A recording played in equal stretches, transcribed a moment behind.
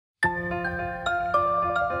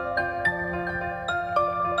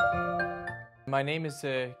My name is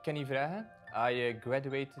Kenny Verhaege. I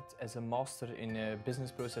graduated as a master in business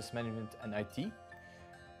process management and IT.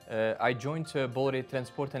 I joined Bolloré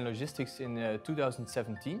Transport Logistics in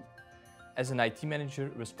 2017 as an IT manager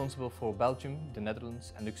responsible for Belgium, the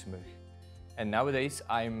Netherlands and Luxembourg. And nowadays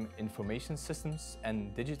I'm information systems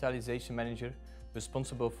and digitalization manager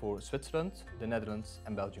responsible for Switzerland, the Netherlands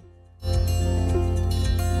and Belgium.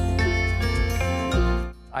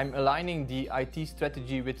 I'm aligning the IT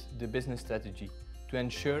strategy with the business strategy to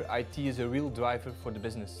ensure IT is a real driver for the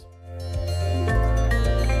business.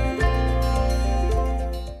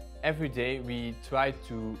 Every day we try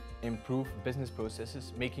to improve business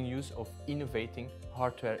processes, making use of innovating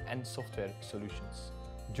hardware and software solutions.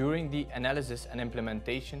 During the analysis and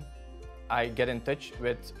implementation, I get in touch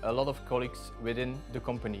with a lot of colleagues within the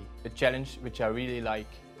company, a challenge which I really like.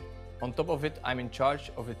 On top of it, I'm in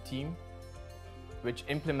charge of a team which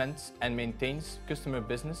implements and maintains customer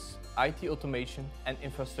business, IT automation and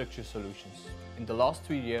infrastructure solutions. In the last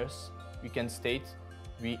 3 years, we can state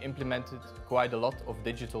we implemented quite a lot of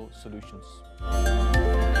digital solutions.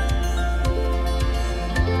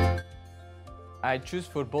 I choose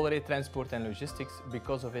for Bolloré Transport and Logistics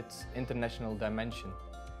because of its international dimension.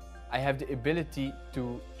 I have the ability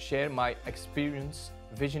to share my experience,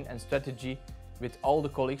 vision and strategy with all the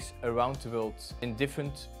colleagues around the world in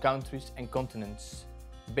different countries and continents.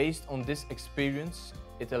 Based on this experience,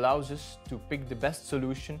 it allows us to pick the best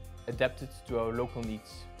solution adapted to our local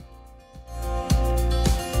needs.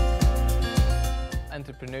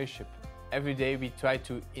 Entrepreneurship. Every day we try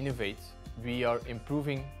to innovate. We are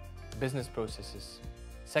improving business processes.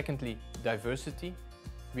 Secondly, diversity.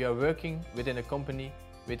 We are working within a company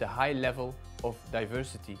with a high level of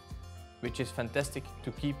diversity, which is fantastic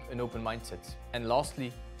to keep an open mindset. And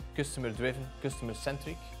lastly, customer-driven,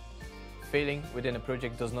 customer-centric. Failing within a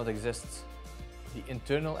project does not exist. The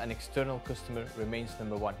internal and external customer remains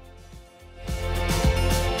number one.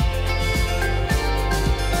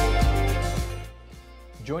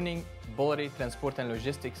 Joining Bolloré Transport and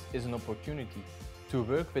Logistics is an opportunity to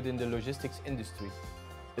work within the logistics industry,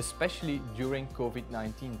 especially during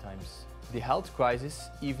COVID-19 times. The health crisis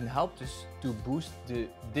even helped us to boost the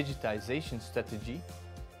digitization strategy,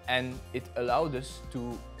 and it allowed us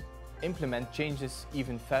to implement changes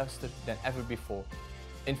even faster than ever before.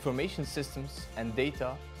 Information systems and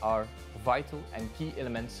data are vital and key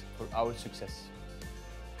elements for our success.